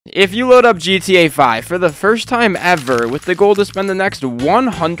If you load up GTA 5 for the first time ever with the goal to spend the next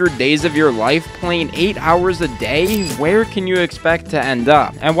 100 days of your life playing 8 hours a day, where can you expect to end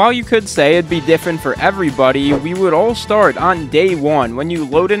up? And while you could say it'd be different for everybody, we would all start on day 1 when you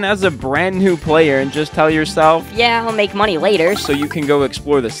load in as a brand new player and just tell yourself, yeah, I'll make money later, so you can go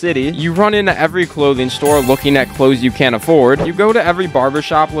explore the city. You run into every clothing store looking at clothes you can't afford. You go to every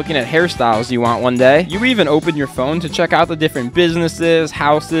barbershop looking at hairstyles you want one day. You even open your phone to check out the different businesses,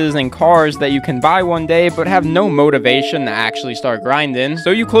 houses, and cars that you can buy one day, but have no motivation to actually start grinding.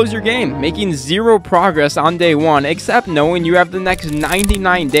 So you close your game, making zero progress on day 1, except knowing you have the next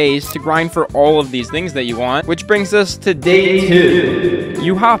 99 days to grind for all of these things that you want, which brings us to day 2.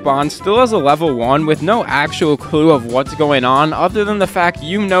 You hop on still as a level 1 with no actual clue of what's going on other than the fact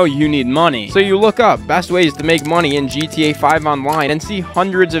you know you need money. So you look up best ways to make money in GTA 5 online and see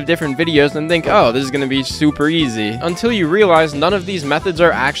hundreds of different videos and think, oh, this is gonna be super easy, until you realize none of these methods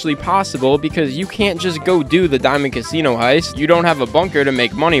are actually possible because you can't just go do the diamond casino heist, you don't have a bunker to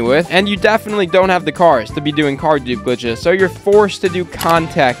make money with, and you definitely don't have the cars to be doing car dupe glitches, so you're forced to do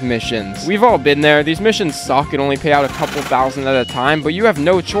contact missions. We've all been there. These missions suck and only pay out a couple thousand at a time, but you have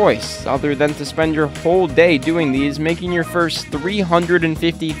no choice other than to spend your whole day doing these, making your first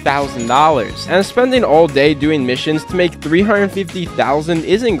 $350,000. And spending all day doing missions to make $350,000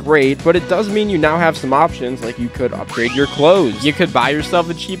 isn't great, but it does mean you now have some options, like you could upgrade your clothes, you could buy yourself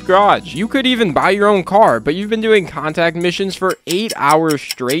a cheap garage, you could even buy your own car, but you've been doing contact missions for 8 hours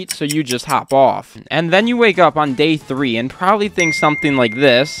straight, so you just hop off. And then you wake up on day 3 and probably think something like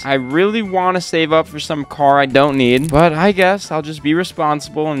this: I really want to save up for some car I don't need, but I guess I'll just be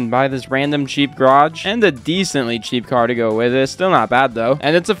responsible and buy this random cheap garage and a decently cheap car to go with it. Still not bad though.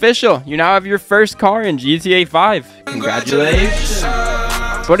 And it's official, you now have your first car in GTA 5. Congratulations.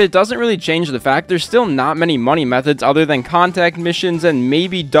 But it doesn't really change the fact there's still not many money methods other than contact missions and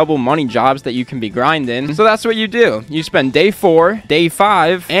maybe double money jobs that you can be grinding. So that's what you do. You spend day 4, day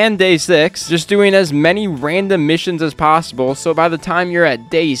 5, and day 6 just doing as many random missions as possible, so by the time you're at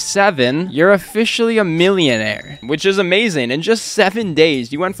day 7, you're officially a millionaire, which is amazing. In just 7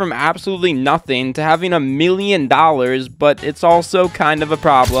 days, you went from absolutely nothing to having $1 million, but it's also kind of a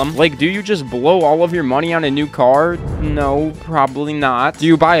problem. Like, do you just blow all of your money on a new car? No, probably not. Do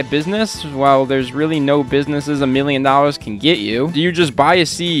you buy a business? Well, there's really no businesses $1 million can get you. Do you just buy a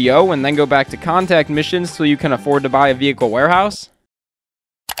CEO and then go back to contact missions so you can afford to buy a vehicle warehouse?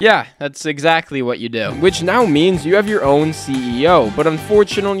 Yeah, that's exactly what you do. Which now means you have your own CEO, but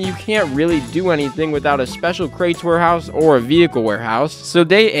unfortunately you can't really do anything without a special crates warehouse or a vehicle warehouse. So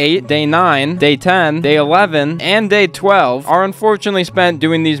day 8, day 9, day 10, day 11, and day 12 are unfortunately spent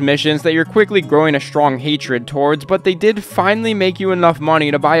doing these missions that you're quickly growing a strong hatred towards, but they did finally make you enough money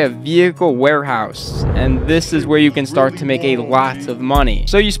to buy a vehicle warehouse. And this is where you can start to make a lot of money.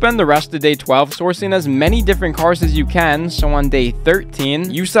 So you spend the rest of day 12 sourcing as many different cars as you can, so on day 13,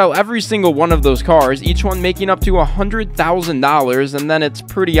 you sell every single one of those cars, each one making up to $100,000, and then it's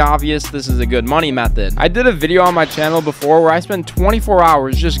pretty obvious this is a good money method. I did a video on my channel before where I spent 24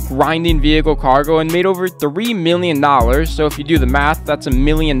 hours just grinding vehicle cargo and made over $3 million, so if you do the math, that's $1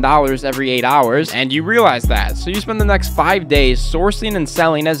 million every 8 hours, and you realize that. So you spend the next 5 days sourcing and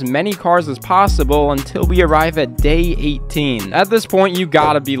selling as many cars as possible until we arrive at day 18. At this point, you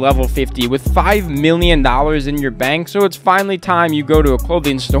gotta be level 50 with $5 million in your bank, so it's finally time you go to a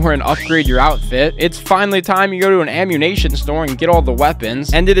clothing store and upgrade your outfit. It's finally time you go to an ammunition store and get all the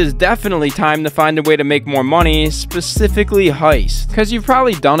weapons, and it is definitely time to find a way to make more money, specifically heist, because you've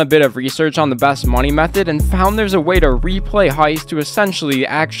probably done a bit of research on the best money method and found there's a way to replay heist to essentially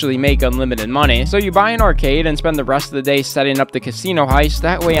actually make unlimited money. So you buy an arcade and spend the rest of the day setting up the casino heist.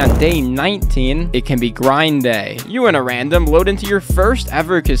 That way on day 19 it can be grind day. You and a random load into your first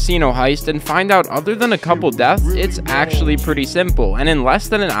ever casino heist and find out other than a couple deaths, it's actually pretty simple, and in less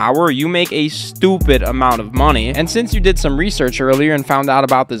than an hour you make a stupid amount of money. And since you did some research earlier and found out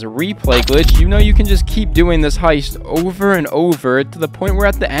about this replay glitch, you know you can just keep doing this heist over and over to the point where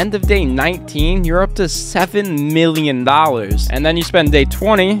at the end of day 19 you're up to $7 million. And then you spend day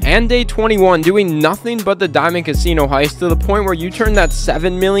 20 and day 21 doing nothing but the diamond casino heist to the point where you turn that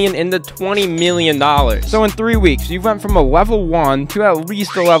 $7 million into $20 million. So in 3 weeks you went from a level 1 to at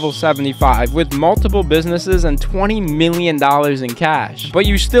least a level 75 with multiple businesses and $20 million in cash. But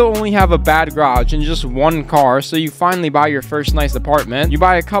you still only have a bad garage and just one car, so you finally buy your first nice apartment, you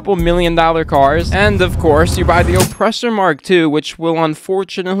buy a couple $1 million cars, and of course you buy the Oppressor Mark II, which will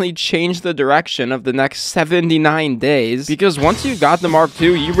unfortunately change the direction of the next 79 days, because once you got the Mark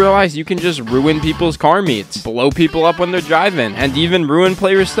II, you realize you can just ruin people's car meets, blow people up when they're driving, and even ruin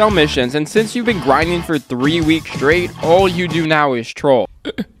players' cell missions. And since you've been grinding for 3 weeks straight, all you do now is troll.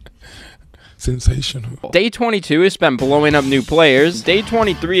 Sensational. Day 22 is spent blowing up new players. Day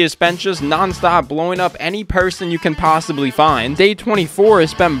 23 is spent just non-stop blowing up any person you can possibly find. Day 24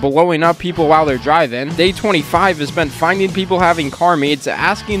 is spent blowing up people while they're driving. Day 25 is spent finding people having car meets,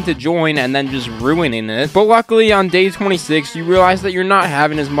 asking to join, and then just ruining it. But luckily, on day 26, you realize that you're not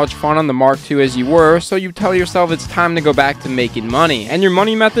having as much fun on the Mark II as you were, so you tell yourself it's time to go back to making money. And your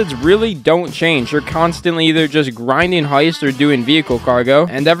money methods really don't change. You're constantly either just grinding heist or doing vehicle cargo,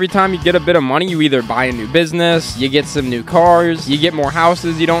 and every time you get a bit of money, you either buy a new business, you get some new cars, you get more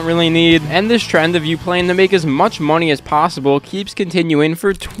houses you don't really need, and this trend of you playing to make as much money as possible keeps continuing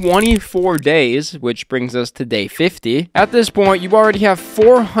for 24 days, which brings us to day 50. At this point, you already have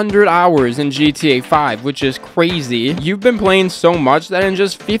 400 hours in GTA 5, which is crazy. You've been playing so much that in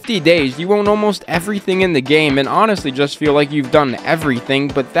just 50 days, you own almost everything in the game, and honestly just feel like you've done everything,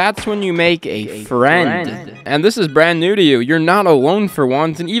 but that's when you make a friend. And this is brand new to you. You're not alone for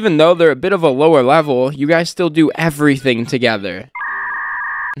once, and even though they're a bit of a lower level, you guys still do everything together.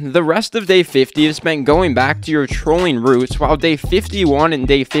 The rest of day 50 is spent going back to your trolling routes, while day 51 and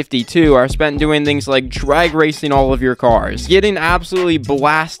day 52 are spent doing things like drag racing all of your cars, getting absolutely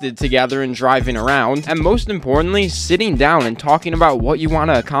blasted together and driving around, and most importantly, sitting down and talking about what you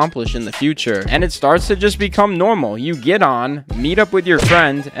want to accomplish in the future. And it starts to just become normal. You get on, meet up with your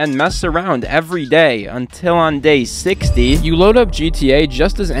friend, and mess around every day until on day 60, you load up GTA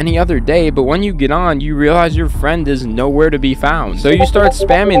just as any other day, but when you get on, you realize your friend is nowhere to be found. So you start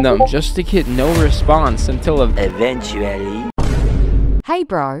spamming them just to get no response until eventually. Hey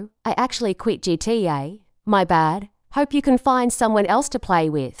bro, I actually quit GTA. My bad. Hope you can find someone else to play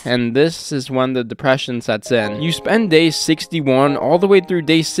with. And this is when the depression sets in. You spend day 61 all the way through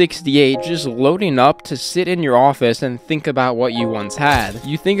day 68 just loading up to sit in your office and think about what you once had.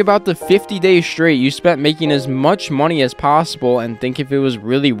 You think about the 50 days straight you spent making as much money as possible and think if it was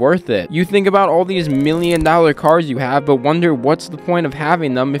really worth it. You think about all these $1 million cars you have, but wonder what's the point of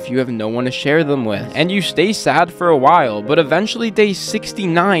having them if you have no one to share them with. And you stay sad for a while, but eventually day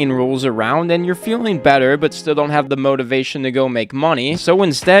 69 rolls around and you're feeling better but still don't have the motivation to go make money, so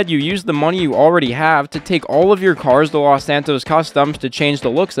instead you use the money you already have to take all of your cars to Los Santos Customs to change the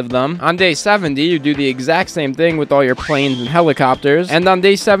looks of them. On day 70 you do the exact same thing with all your planes and helicopters, and on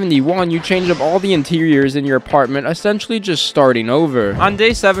day 71 you change up all the interiors in your apartment, essentially just starting over. On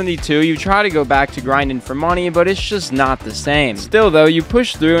day 72 you try to go back to grinding for money, but it's just not the same. Still though, you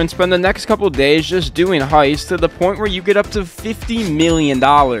push through and spend the next couple days just doing heists to the point where you get up to $50 million.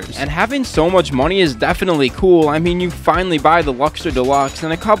 And having so much money is definitely cool. I mean, you finally buy the Luxor Deluxe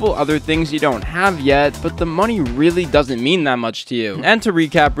and a couple other things you don't have yet, but the money really doesn't mean that much to you. And to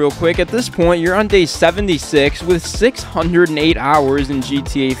recap real quick, at this point you're on day 76 with 608 hours in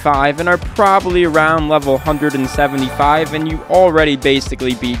GTA 5 and are probably around level 175, and you already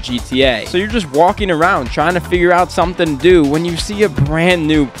basically beat GTA. So you're just walking around trying to figure out something to do when you see a brand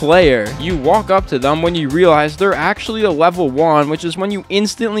new player. You walk up to them when you realize they're actually a level 1, which is when you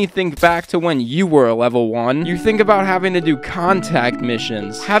instantly think back to when you were a level 1. You think about having to do contact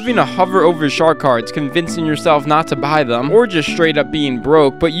missions, having to hover over shark cards, convincing yourself not to buy them, or just straight up being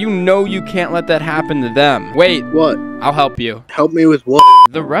broke, but you know you can't let that happen to them. Wait. What? I'll help you. Help me with what?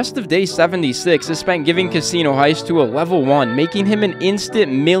 The rest of day 76 is spent giving Casino Heist to a level 1, making him an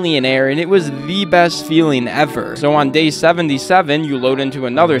instant millionaire, and it was the best feeling ever. So on day 77, you load into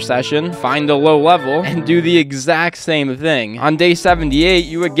another session, find a low level, and do the exact same thing. On day 78,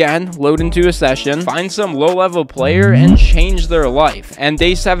 you again load into a session, find some low level player, and change their life. And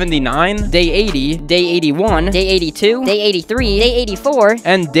day 79, day 80, day 81, day 82, day 83, day 84,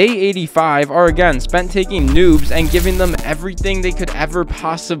 and day 85 are again spent taking noobs and giving them everything they could ever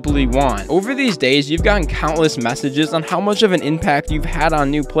possibly want. Over these days, you've gotten countless messages on how much of an impact you've had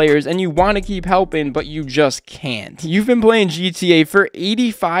on new players, and you want to keep helping, but you just can't. You've been playing GTA for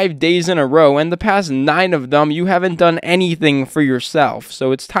 85 days in a row, and the past 9 of them, you haven't done anything for yourself,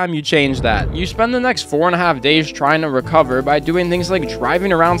 so it's time you change that. You spend the next 4.5 days trying to recover by doing things like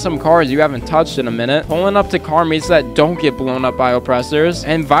driving around some cars you haven't touched in a minute, pulling up to car meets that don't get blown up by oppressors,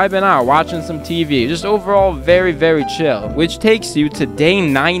 and vibing out, watching some TV. Just overall very chill, which takes you to day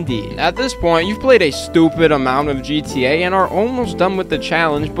 90. At this point, you've played a stupid amount of GTA and are almost done with the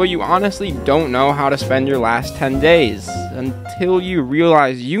challenge, but you honestly don't know how to spend your last 10 days. Until you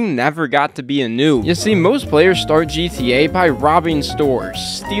realize you never got to be a noob. You see, most players start GTA by robbing stores,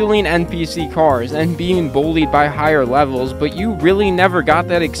 stealing NPC cars, and being bullied by higher levels, but you really never got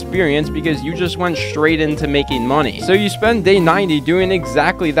that experience because you just went straight into making money. So you spend day 90 doing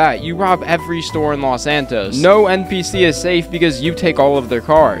exactly that. You rob every store in Los Santos. No NPC NPC is safe because you take all of their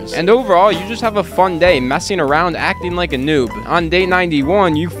cars. And overall, you just have a fun day messing around acting like a noob. On day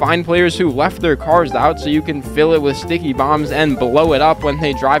 91, you find players who left their cars out so you can fill it with sticky bombs and blow it up when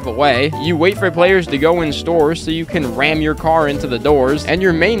they drive away. You wait for players to go in stores so you can ram your car into the doors. And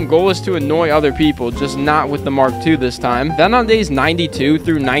your main goal is to annoy other people, just not with the Mark II this time. Then on days 92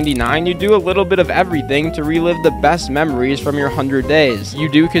 through 99, you do a little bit of everything to relive the best memories from your 100 days. You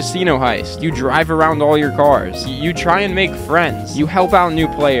do casino heists, you drive around all your cars, you try and make friends, you help out new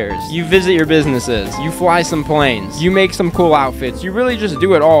players, you visit your businesses, you fly some planes, you make some cool outfits. You really just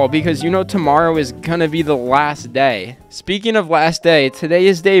do it all because you know tomorrow is gonna be the last day. Speaking of last day, today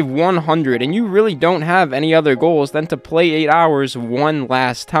is day 100 and you really don't have any other goals than to play 8 hours one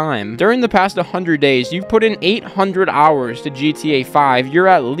last time. During the past 100 days, you've put in 800 hours to GTA 5, you're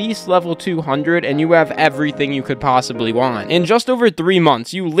at least level 200 and you have everything you could possibly want. In just over 3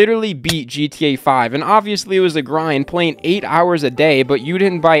 months, you literally beat GTA 5 and obviously it was a grind playing 8 hours a day, but you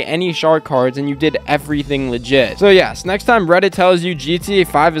didn't buy any shark cards and you did everything legit. So yes, next time Reddit tells you GTA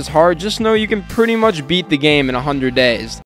 5 is hard, just know you can pretty much beat the game in 100 days.